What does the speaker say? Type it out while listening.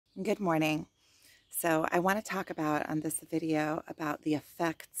Good morning. So I want to talk about on this video about the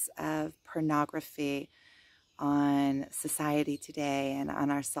effects of pornography on society today and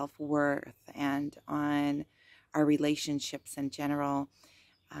on our self-worth and on our relationships in general.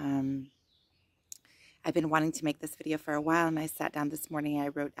 Um, I've been wanting to make this video for a while, and I sat down this morning and I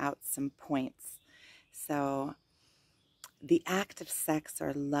wrote out some points. So the act of sex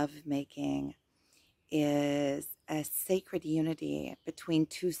or lovemaking is a sacred unity between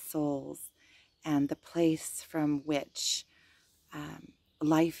two souls and the place from which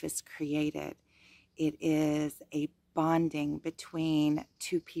life is created. It is a bonding between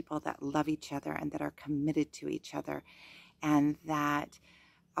two people that love each other and that are committed to each other and that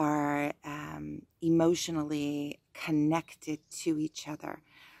are emotionally connected to each other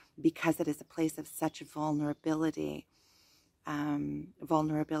because it is a place of such vulnerability.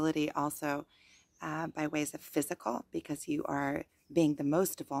 Vulnerability also by ways of physical, because you are being the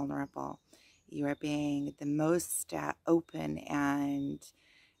most vulnerable. You are being the most open and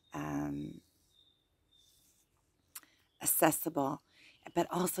accessible, but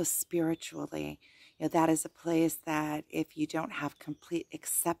also spiritually. That is a place that if you don't have complete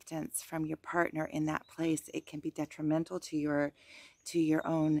acceptance from your partner in that place, it can be detrimental to your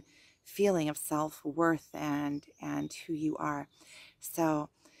own feeling of self-worth and who you are. So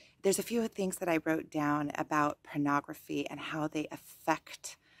there's a few things that I wrote down about pornography and how they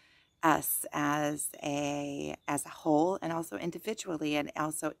affect us as a whole, and also individually, and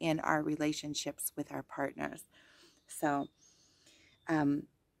also in our relationships with our partners. So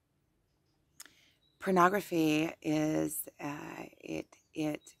pornography is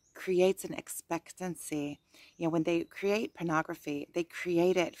it creates an expectancy. When they create pornography, they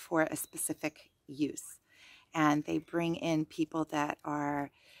create it for a specific use, and they bring in people that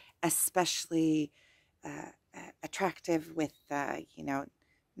are especially attractive with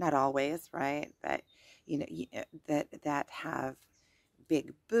not always, right, but that have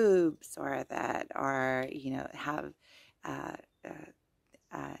big boobs, or that are have uh, uh,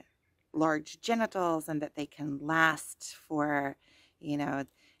 uh, large genitals, and that they can last for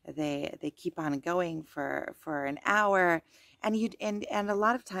they keep on going for an hour. And a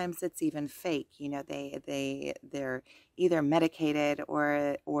lot of times it's even fake. They're either medicated,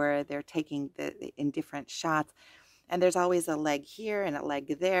 or they're taking the in different shots, and there's always a leg here and a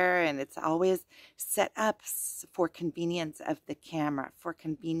leg there, and it's always set up for convenience of the camera, for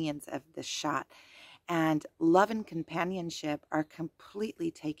convenience of the shot. And love and companionship are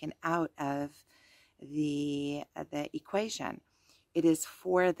completely taken out of the equation. It is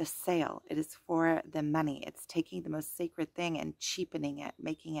for the sale. It is for the money. It's taking the most sacred thing and cheapening it,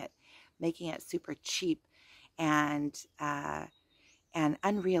 making it super cheap, and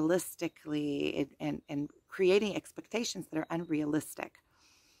unrealistically, and creating expectations that are unrealistic.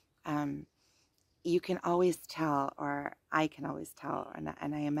 You can always tell, or I can always tell, and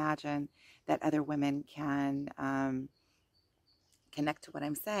I imagine that other women can connect to what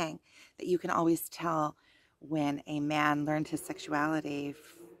I'm saying, that you can always tell when a man learned his sexuality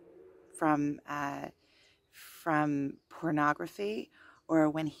from pornography, or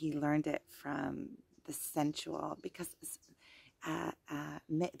when he learned it from the sensual, because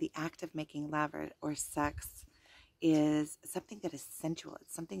the act of making love or sex is something that is sensual.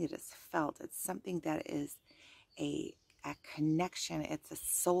 It's something that is felt. It's something that is a connection. It's a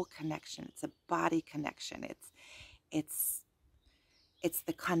soul connection. It's a body connection. It's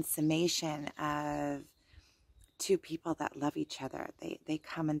the consummation of two people that love each other. They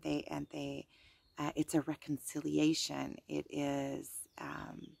come and they it's a reconciliation. It is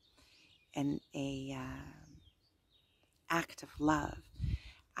an act of love.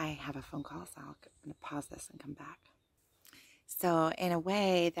 I have a phone call, so I'm going to pause this and come back. So in a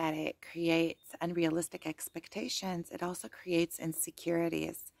way that it creates unrealistic expectations, it also creates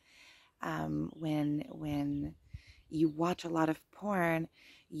insecurities. When you watch a lot of porn,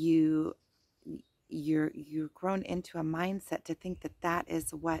 you're grown into a mindset to think that that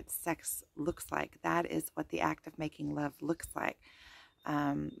is what sex looks like. That is what the act of making love looks like.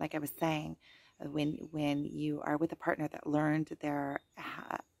 Like I was saying, when you are with a partner that learned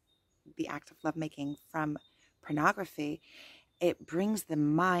the act of lovemaking from pornography, it brings the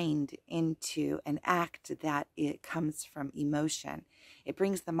mind into an act that it comes from emotion. It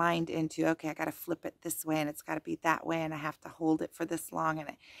brings the mind into, okay, I got to flip it this way, and it's got to be that way, and I have to hold it for this long,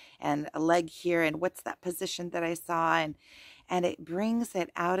 and a leg here, and what's that position that I saw, and it brings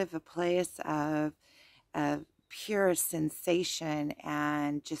it out of a place of pure sensation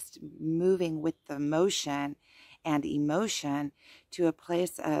and just moving with the motion and emotion to a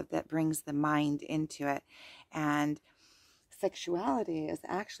place of that brings the mind into it. And sexuality is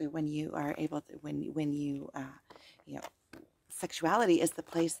actually when you are able to, when you know, sexuality is the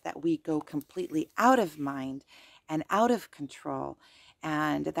place that we go completely out of mind and out of control.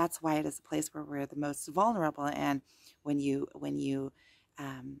 And that's why it is a place where we're the most vulnerable. And when you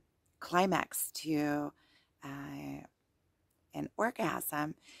climax to an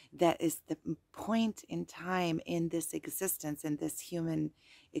orgasm, that is the point in time in this existence, in this human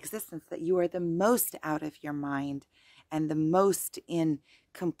existence, that you are the most out of your mind and the most in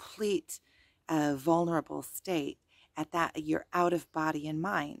complete vulnerable state. At that, you're out of body and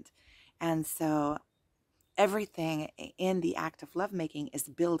mind. And so everything in the act of lovemaking is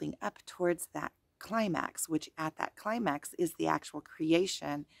building up towards that climax, which at that climax is the actual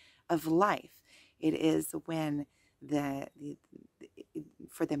creation of life. It is when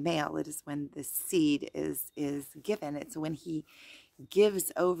for the male, it is when the seed is given. It's when he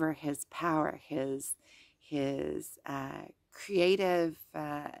gives over his power, his creative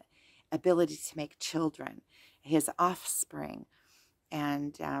ability to make children, his offspring,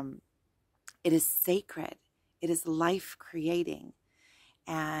 and it is sacred. It is life creating,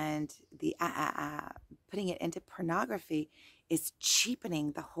 and the putting it into pornography is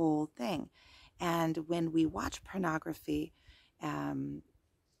cheapening the whole thing. And when we watch pornography,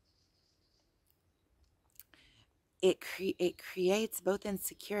 it creates both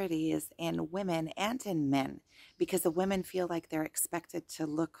insecurities in women and in men, because the women feel like they're expected to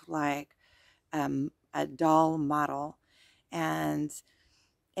look like a doll model. And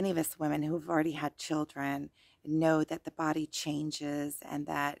any of us women who've already had children know that the body changes, and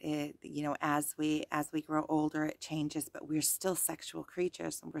that it, as we grow older, it changes, but we're still sexual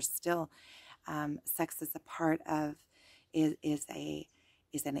creatures, and we're still sex is a part of is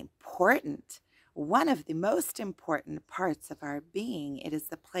an important, one of the most important parts of our being. It is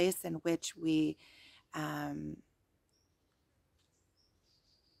the place in which we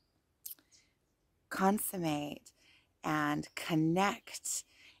consummate and connect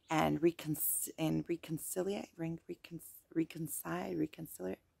and reconcile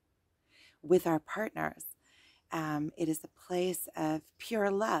with our partners. It is a place of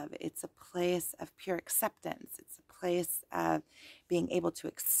pure love. It's a place of pure acceptance. It's a place of being able to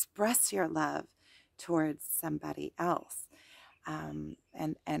express your love towards somebody else. And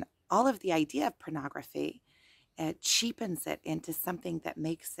all of the idea of pornography cheapens it into something that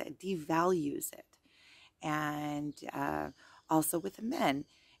makes it, devalues it. And also with men,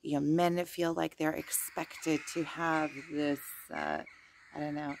 men feel like they're expected to have this,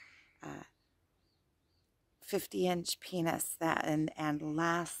 50-inch penis that and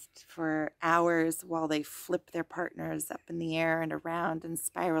last for hours while they flip their partners up in the air and around and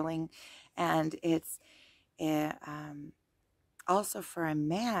spiraling. And it's also for a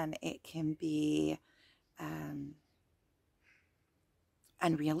man, it can be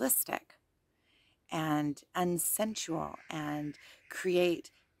unrealistic and unsensual, and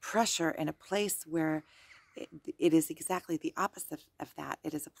create pressure in a place where it is exactly the opposite of that.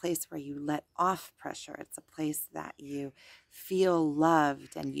 It is a place where you let off pressure. It's a place that you feel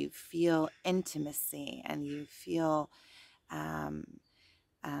loved, and you feel intimacy, and you feel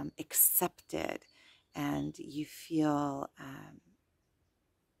accepted, and you feel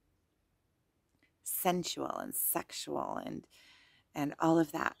sensual and sexual, and all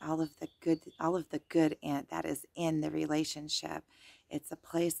of that, all of the good and that is in the relationship. It's a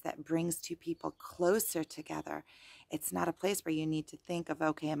place that brings two people closer together. It's not a place where you need to think of,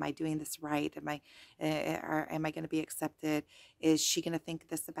 okay, am I doing this right? Am I going to be accepted? Is she going to think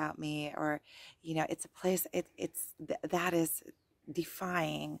this about me? Or, it's a place. That is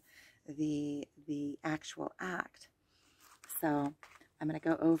defying the actual act. So I'm going to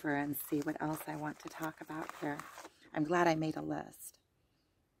go over and see what else I want to talk about here. I'm glad I made a list.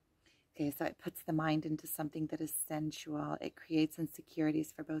 Okay, so it puts the mind into something that is sensual. It creates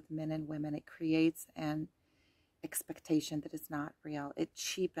insecurities for both men and women. It creates an expectation that is not real. It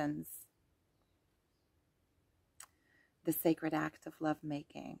cheapens the sacred act of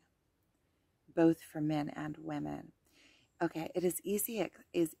lovemaking, both for men and women. Okay, it is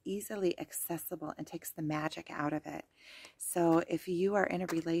easily accessible and takes the magic out of it. So if you are in a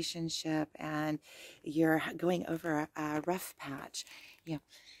relationship and you're going over a rough patch,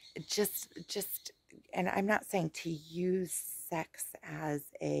 just, and I'm not saying to use sex as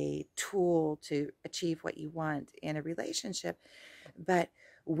a tool to achieve what you want in a relationship, but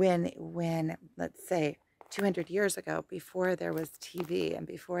when let's say 200 years ago, before there was TV and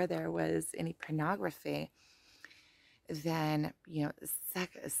before there was any pornography, then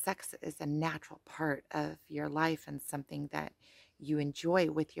sex is a natural part of your life, and something that you enjoy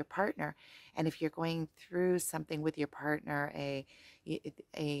with your partner. And if you're going through something with your partner, a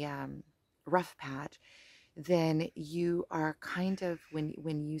rough patch, then you are kind of,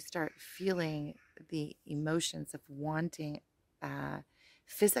 when you start feeling the emotions of wanting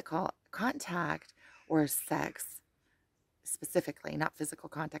physical contact or sex specifically, not physical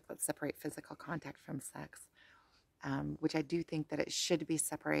contact. Let's separate physical contact from sex, which I do think that it should be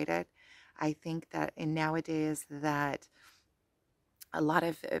separated. I think that in nowadays that a lot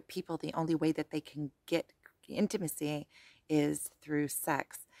of people, the only way that they can get intimacy is through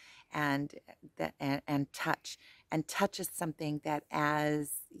sex and touch. And touch is something that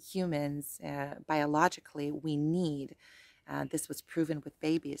as humans, biologically, we need. This was proven with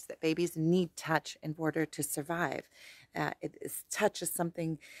babies, that babies need touch in order to survive. Touch is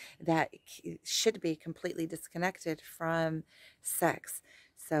something that should be completely disconnected from sex.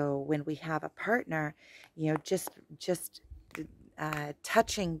 So when we have a partner, just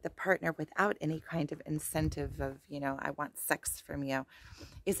touching the partner without any kind of incentive of, I want sex from you,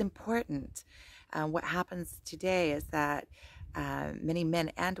 is important. What happens today is that many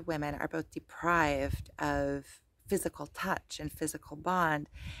men and women are both deprived of physical touch and physical bond.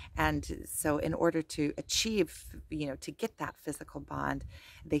 And so in order to achieve, to get that physical bond,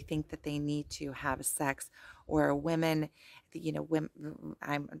 they think that they need to have sex. Or women, women,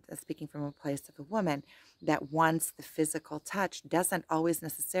 I'm speaking from a place of a woman that wants the physical touch, doesn't always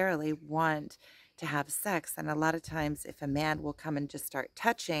necessarily want to have sex. And a lot of times if a man will come and just start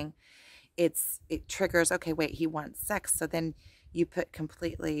touching, it triggers, okay, wait, he wants sex. So then you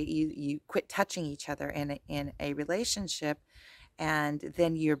quit touching each other in a relationship, and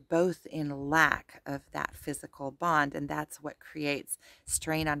then you're both in lack of that physical bond, and that's what creates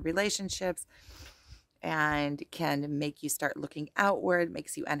strain on relationships and can make you start looking outward,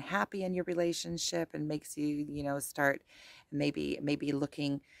 makes you unhappy in your relationship, and makes you, start maybe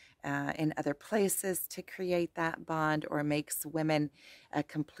looking in other places to create that bond, or makes women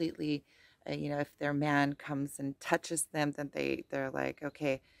completely, if their man comes and touches them, then they're like,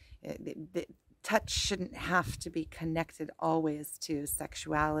 okay, the touch shouldn't have to be connected always to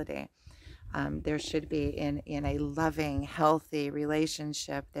sexuality. There should be, in a loving, healthy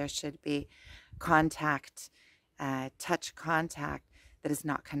relationship, there should be contact, touch contact that is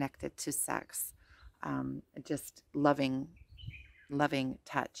not connected to sex. Just loving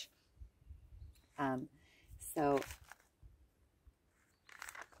touch. So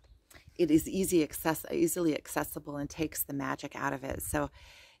it is easily accessible and takes the magic out of it. So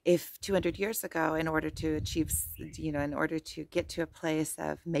if 200 years ago, in order to achieve, in order to get to a place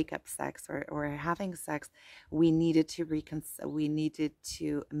of make-up sex or having sex, we needed to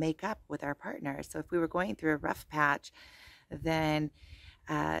make up with our partner. So if we were going through a rough patch, then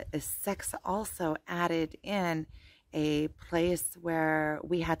sex also added in a place where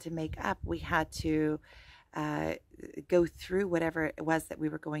we had to make up. We had to go through whatever it was that we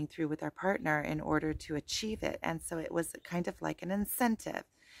were going through with our partner in order to achieve it. And so it was kind of like an incentive.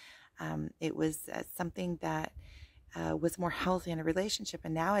 It was something that was more healthy in a relationship.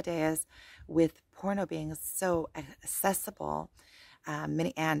 And nowadays, with porno being so accessible,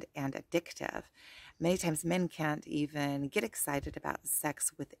 many and addictive, many times men can't even get excited about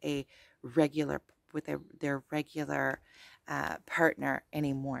sex with their regular partner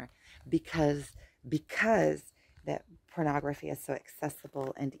anymore, because that pornography is so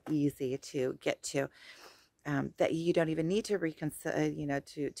accessible and easy to get to. That you don't even need to reconcile,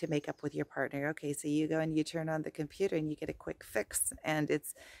 to make up with your partner. Okay, so you go and you turn on the computer and you get a quick fix, and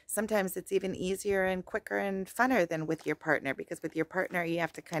sometimes it's even easier and quicker and funner than with your partner, because with your partner you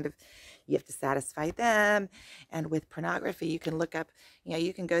have to satisfy them, and with pornography you can look up,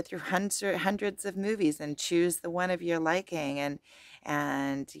 you can go through hundreds of movies and choose the one of your liking, and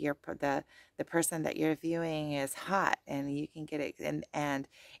the person that you're viewing is hot, and you can get it, and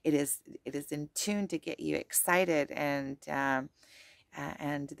it is in tune to get you excited, and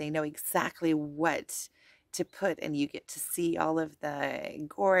they know exactly what to put, and you get to see all of the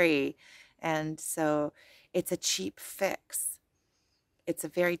gory, and so it's a cheap fix. It's a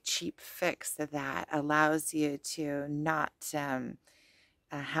very cheap fix that allows you to not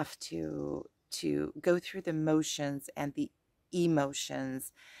have to go through the motions and the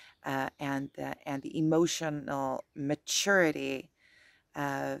emotions and the emotional maturity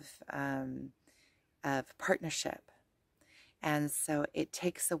of partnership. And so it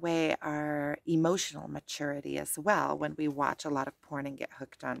takes away our emotional maturity as well when we watch a lot of porn and get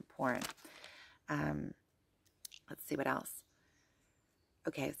hooked on porn. Let's see what else.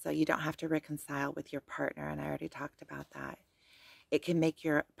 Okay, so you don't have to reconcile with your partner, and I already talked about that. It can make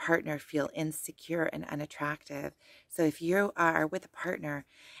your partner feel insecure and unattractive. So if you are with a partner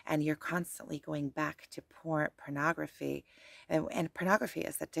and you're constantly going back to pornography, and pornography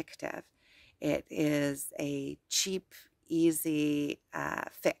is addictive. It is a cheap, easy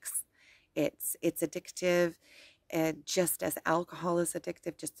fix. It's addictive, just as alcohol is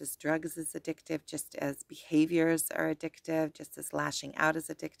addictive, just as drugs is addictive, just as behaviors are addictive, just as lashing out is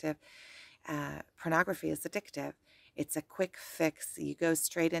addictive. Pornography is addictive. It's a quick fix. You go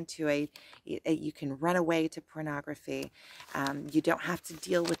straight into you can run away to pornography. You don't have to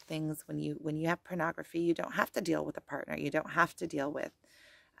deal with things when you have pornography. You don't have to deal with a partner. You don't have to deal with,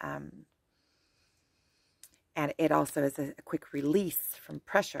 and it also is a quick release from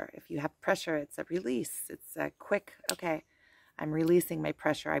pressure. If you have pressure, it's a release. It's a quick, okay, I'm releasing my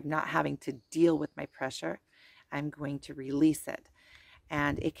pressure. I'm not having to deal with my pressure. I'm going to release it.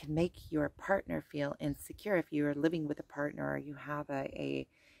 And it can make your partner feel insecure if you are living with a partner or you have a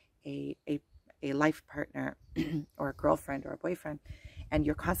life partner or a girlfriend or a boyfriend, and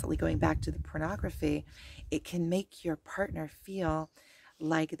you're constantly going back to the pornography. It can make your partner feel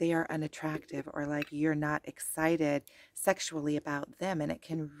like they are unattractive or like you're not excited sexually about them, and it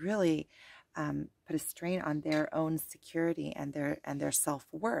can really put a strain on their own security and their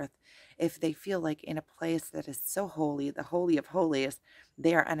self-worth if they feel like in a place that is so holy, the holy of holies,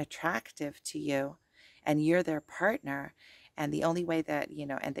 they are unattractive to you, and you're their partner, and the only way that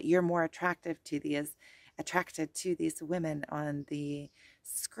and that you're more attracted to these women on the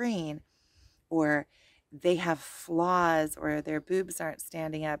screen, or they have flaws, or their boobs aren't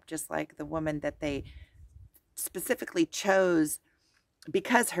standing up just like the woman that they specifically chose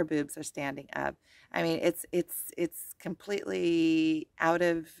because her boobs are standing up. I mean, it's completely out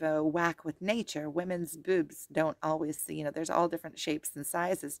of whack with nature. Women's boobs don't always, there's all different shapes and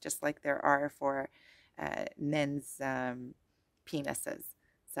sizes, just like there are for men's penises.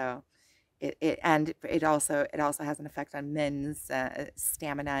 So it also has an effect on men's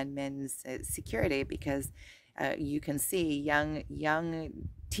stamina and men's security, because you can see young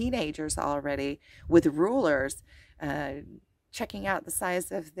teenagers already with rulers checking out the size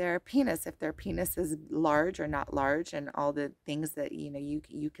of their penis, if their penis is large or not large, and all the things that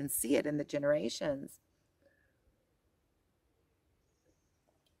you can see it in the generations.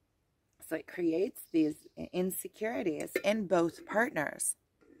 So it creates these insecurities in both partners.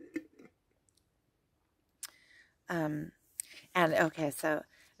 And okay, so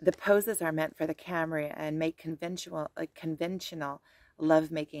the poses are meant for the camera and make conventional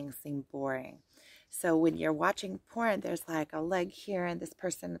lovemaking seem boring. So when you're watching porn, there's like a leg here and this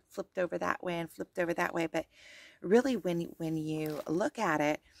person flipped over that way and flipped over that way. But really, when you look at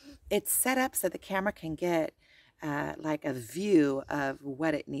it, it's set up so the camera can get like a view of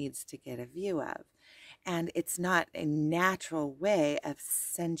what it needs to get a view of. And it's not a natural way of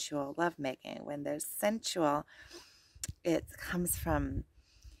sensual lovemaking. When there's sensual, it comes from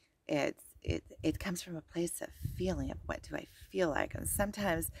it comes from a place of feeling, of what do I feel like. And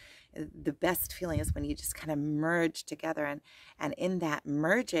sometimes the best feeling is when you just kind of merge together, and in that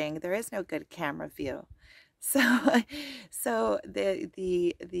merging there is no good camera view. So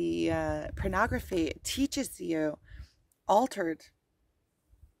the pornography teaches you altered,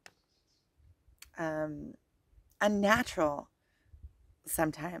 unnatural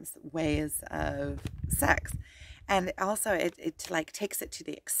sometimes ways of sex. And also it like takes it to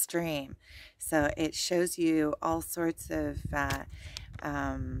the extreme. So it shows you all sorts of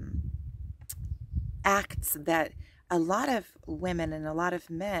acts that a lot of women and a lot of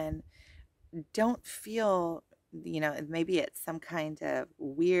men don't feel, maybe it's some kind of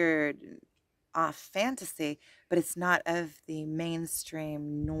weird off fantasy, but it's not of the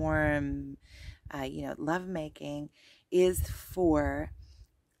mainstream norm. Lovemaking is for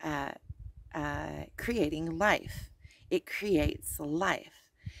creating life. It creates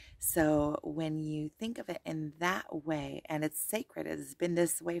life. So when you think of it in that way, and it's sacred, it's been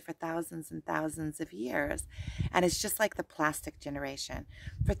this way for thousands and thousands of years, and it's just like the plastic generation.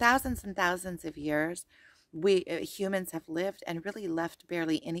 For thousands and thousands of years, we humans have lived and really left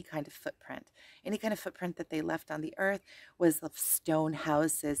barely any kind of footprint. Any kind of footprint that they left on the earth was of stone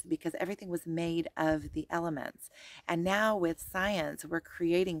houses, because everything was made of the elements. And now with science, we're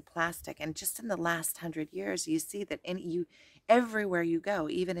creating plastic. And just in the last 100 years, you see that everywhere you go,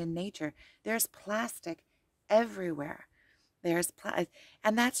 even in nature, there's plastic everywhere.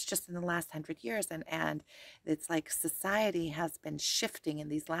 And that's just in the last 100 years. And it's like society has been shifting in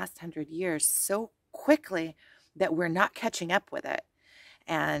these last 100 years so quickly that we're not catching up with it.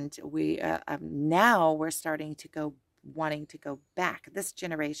 And now we're starting to wanting to go back. This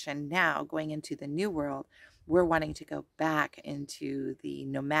generation now going into the new world, We're wanting to go back into the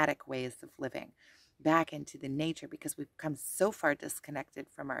nomadic ways of living, back into the nature, because we've become so far disconnected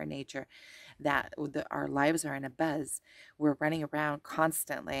from our nature that our lives are in a buzz. We're running around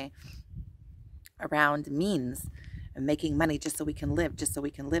constantly around means and making money just so we can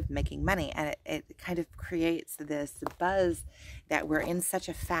live, making money. And it kind of creates this buzz that we're in such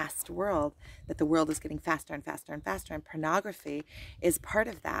a fast world, that the world is getting faster and faster and faster. And pornography is part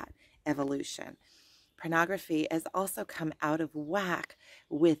of that evolution. Pornography has also come out of whack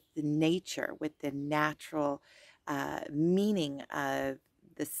with the nature, with the natural meaning of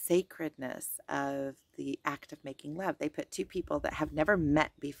the sacredness of the act of making love. They put two people that have never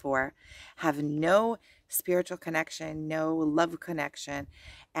met before, have no spiritual connection, no love connection,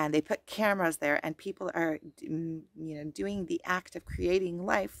 and they put cameras there, and people are, doing the act of creating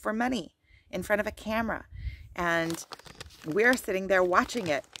life for money in front of a camera, and we're sitting there watching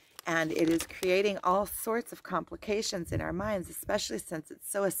it. And it is creating all sorts of complications in our minds, especially since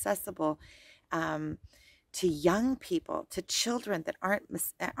it's so accessible to young people, to children that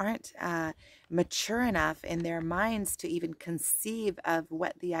aren't mature enough in their minds to even conceive of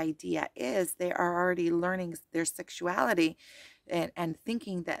what the idea is. They are already learning their sexuality and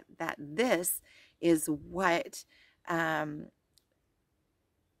thinking that this is what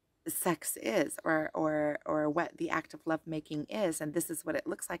sex is, or what the act of lovemaking is, and this is what it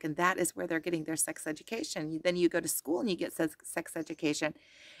looks like, and that is where they're getting their sex education. Then you go to school and you get sex education,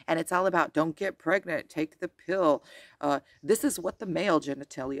 and it's all about don't get pregnant, take the pill, this is what the male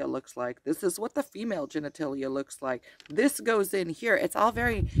genitalia looks like, this is what the female genitalia looks like, this goes in here. It's all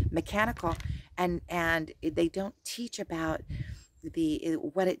very mechanical, and they don't teach about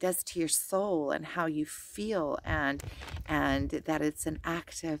what it does to your soul and how you feel, and that it's an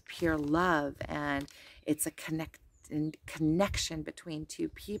act of pure love, and it's a connection between two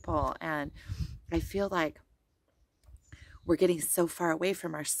people. And I feel like we're getting so far away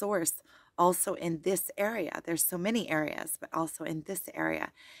from our source also in this area. There's so many areas, but also in this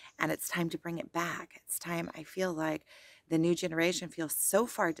area, and it's time to bring it back. It's time. I feel like the new generation feels so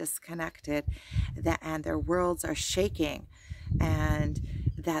far disconnected and their worlds are shaking, and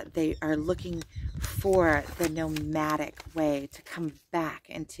that they are looking for the nomadic way to come back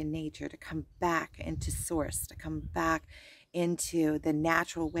into nature, to come back into source, to come back into the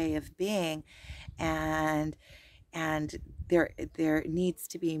natural way of being. And there needs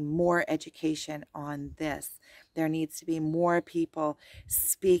to be more education on this. There needs to be more people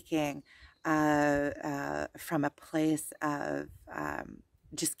speaking from a place of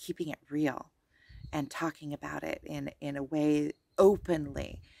just keeping it real, and talking about it in a way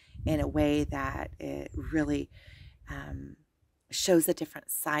openly, in a way that it really shows a different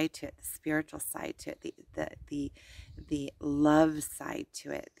side to it, the spiritual side to it, the love side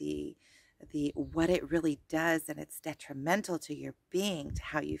to it, the what it really does, and it's detrimental to your being, to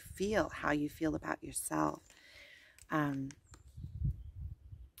how you feel about yourself.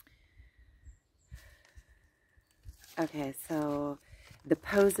 Okay, so the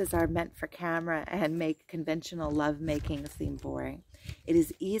poses are meant for camera and make conventional lovemaking seem boring. It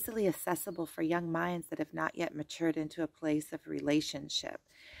is easily accessible for young minds that have not yet matured into a place of relationship,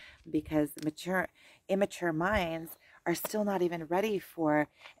 because immature minds are still not even ready for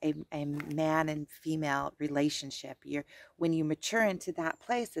a man and female relationship. When you mature into that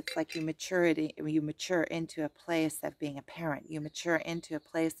place, it's like you mature into a place of being a parent. You mature into a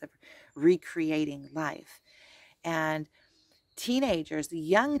place of recreating life. And teenagers,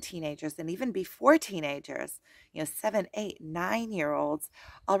 young teenagers, and even before teenagers, 7, 8, 9-year-olds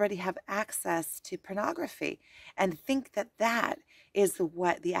already have access to pornography and think that that is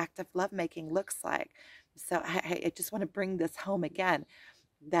what the act of lovemaking looks like. So I just want to bring this home again,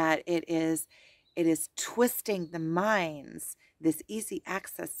 that it is twisting the minds, this easy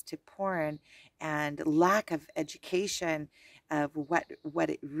access to porn and lack of education of what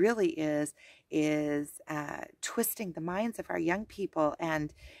it really is twisting the minds of our young people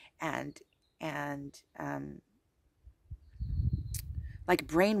and like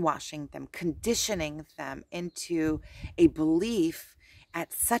brainwashing them, conditioning them into a belief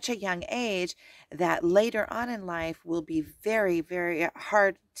at such a young age that later on in life will be very, very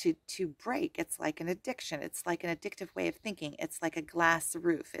hard to break. It's like an addiction. It's like an addictive way of thinking. It's like a glass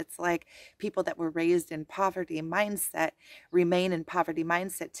roof. It's like people that were raised in poverty mindset remain in poverty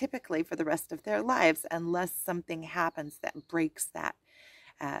mindset typically for the rest of their lives, unless something happens that breaks that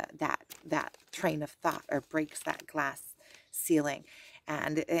train of thought, or breaks that glass ceiling.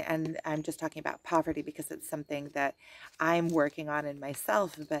 And I'm just talking about poverty because it's something that I'm working on in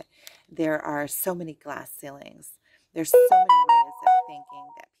myself, but there are so many glass ceilings. There's so many ways of thinking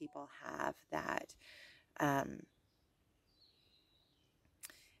that people have that um,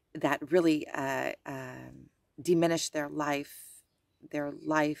 that really diminish their life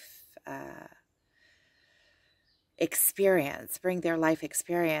experience, bring their life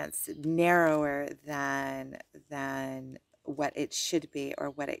experience narrower than what it should be or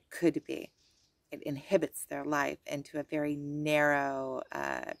what it could be. It inhibits their life into a very narrow,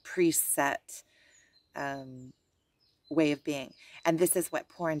 preset way of being. And this is what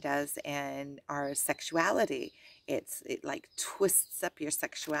porn does in our sexuality. It like twists up your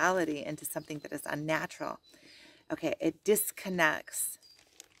sexuality into something that is unnatural. Okay, it disconnects.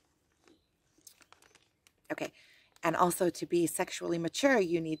 Okay. And also, to be sexually mature,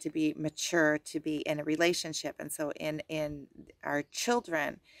 you need to be mature to be in a relationship. And so in our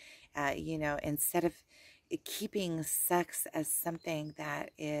children, instead of keeping sex as something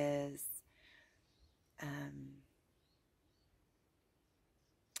that is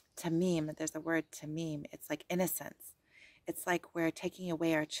tamim, there's a word tamim, it's like innocence. It's like we're taking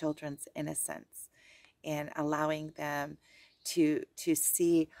away our children's innocence and allowing them to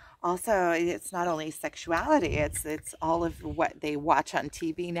see. Also, it's not only sexuality, it's all of what they watch on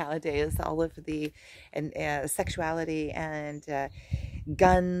TV nowadays, all of the sexuality and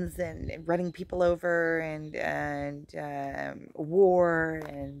guns and running people over and war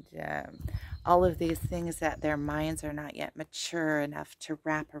and all of these things that their minds are not yet mature enough to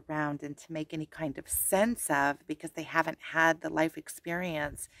wrap around and to make any kind of sense of, because they haven't had the life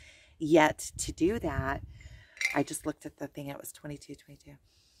experience yet to do that. I just looked at the thing, it was 22.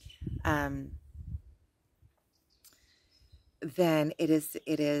 Then it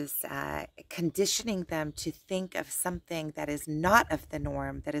is conditioning them to think of something that is not of the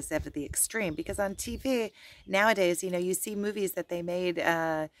norm, that is of the extreme. Because on TV nowadays, you see movies that they made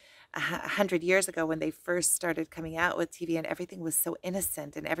 100 years ago when they first started coming out with TV, and everything was so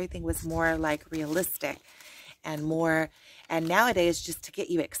innocent and everything was more like realistic and more. And nowadays, just to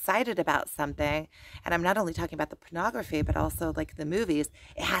get you excited about something, and I'm not only talking about the pornography, but also like the movies,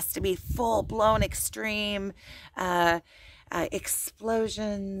 it has to be full blown extreme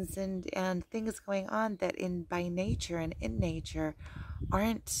explosions and things going on that by nature and in nature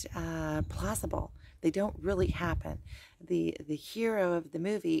aren't plausible. They don't really happen. The hero of the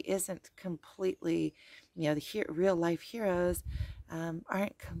movie isn't completely, the real life heroes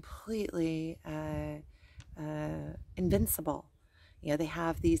aren't completely invincible. They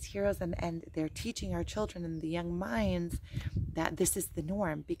have these heroes, and they're teaching our children and the young minds that this is the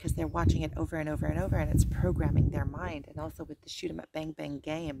norm because they're watching it over and over and over, and it's programming their mind. And also with the shoot 'em up bang bang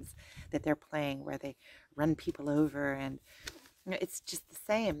games that they're playing where they run people over, and it's just the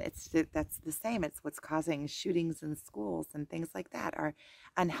same. That's the same. It's what's causing shootings in schools and things like that, are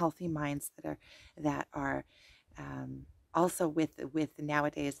unhealthy minds that are also with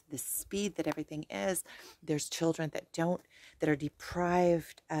nowadays the speed that everything is. There's children that are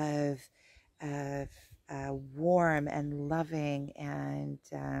deprived of warm and loving and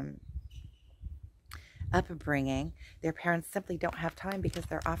upbringing. Their parents simply don't have time because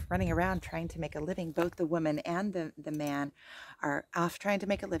they're off running around trying to make a living. Both the woman and the man are off trying to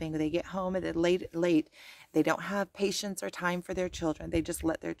make a living. They get home at late. They don't have patience or time for their children. They just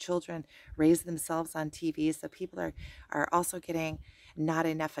let their children raise themselves on TV. So people are also getting not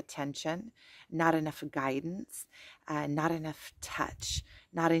enough attention, not enough guidance, not enough touch,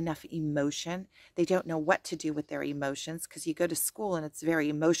 not enough emotion. They don't know what to do with their emotions, because you go to school and it's very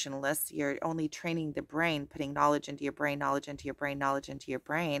emotionless. You're only training the brain, putting knowledge into your brain, knowledge into your brain, knowledge into your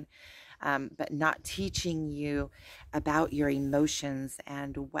brain, but not teaching you about your emotions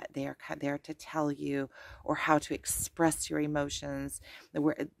and what they're there to tell you, or how to express your emotions.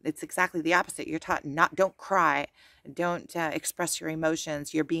 It's exactly the opposite. You're taught don't cry, don't express your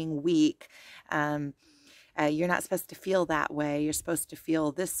emotions. You're being weak. You're not supposed to feel that way. You're supposed to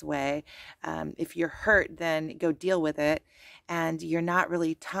feel this way. If you're hurt, then go deal with it. And you're not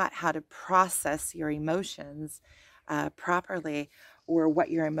really taught how to process your emotions properly, or what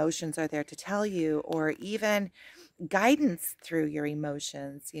your emotions are there to tell you, or even guidance through your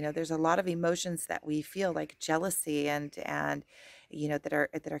emotions. There's a lot of emotions that we feel, like jealousy and that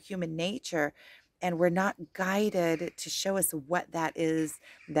are human nature, and we're not guided to show us what that is.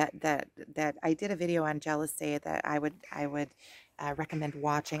 That I did a video on jealousy that I would recommend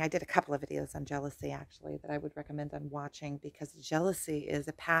watching. I did a couple of videos on jealousy, actually, that I would recommend on watching, because jealousy is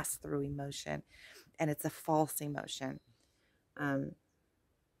a pass-through emotion, and it's a false emotion.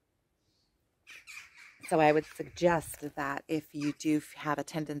 So I would suggest that if you do have a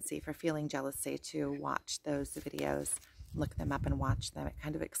tendency for feeling jealousy, to watch those videos, look them up and watch them. It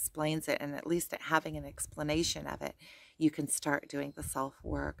kind of explains it, and at least at having an explanation of it, you can start doing the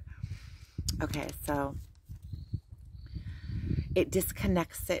self-work. Okay, so it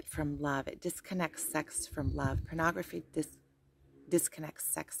disconnects it from love. It disconnects sex from love. Pornography disconnects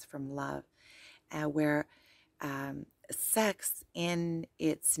sex from love, where sex in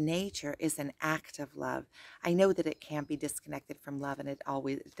its nature is an act of love. I know that it can be disconnected from love, and it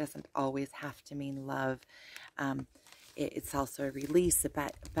doesn't always have to mean love. Um, it's also a release,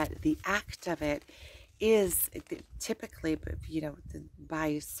 but the act of it is typically,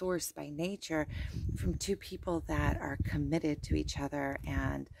 by source, by nature, from two people that are committed to each other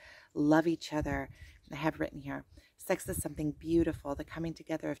and love each other. I have written here, sex is something beautiful, the coming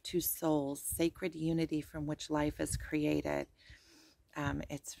together of two souls, sacred unity from which life is created.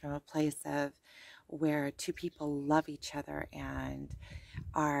 It's from a place of where two people love each other and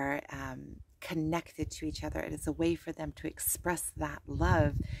are connected to each other. It is a way for them to express that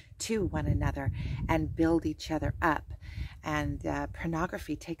love to one another and build each other up. And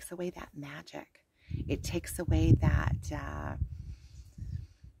pornography takes away that magic. It takes away that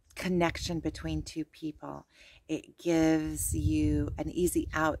connection between two people. It gives you an easy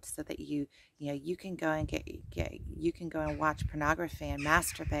out so that you can go and you can go and watch pornography and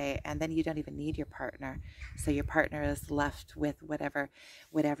masturbate, and then you don't even need your partner. So your partner is left with whatever,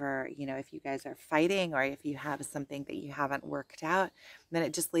 if you guys are fighting or if you have something that you haven't worked out, then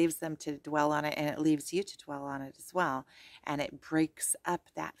it just leaves them to dwell on it, and it leaves you to dwell on it as well. And it breaks up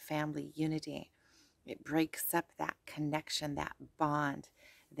that family unity. It breaks up that connection, that bond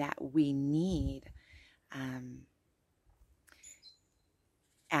that we need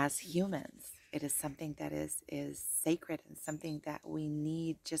as humans. It is something that is sacred and something that we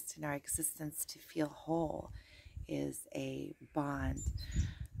need just in our existence to feel whole, is a bond.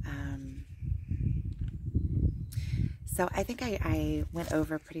 So I think I went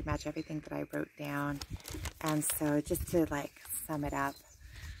over pretty much everything that I wrote down. And so just to sum it up,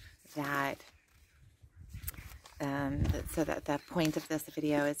 that so that the point of this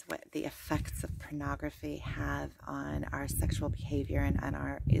video is what the effects of pornography have on our sexual behavior and on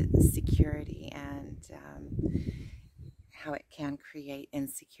our security, and how it can create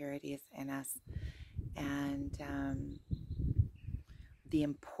insecurities in us, and the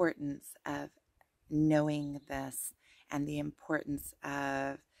importance of knowing this, and the importance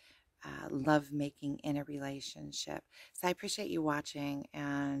of love making in a relationship. So I appreciate you watching,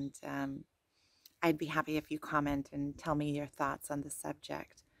 and I'd be happy if you comment and tell me your thoughts on the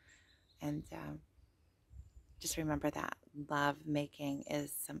subject. And just remember that love making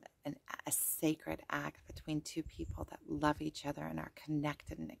is a sacred act between two people that love each other and are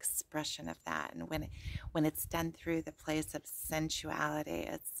connected, an expression of that. And when it's done through the place of sensuality,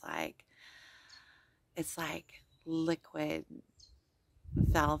 it's like liquid,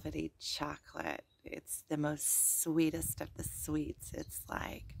 velvety chocolate. It's the most sweetest of the sweets. It's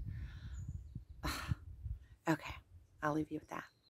like, okay, I'll leave you with that.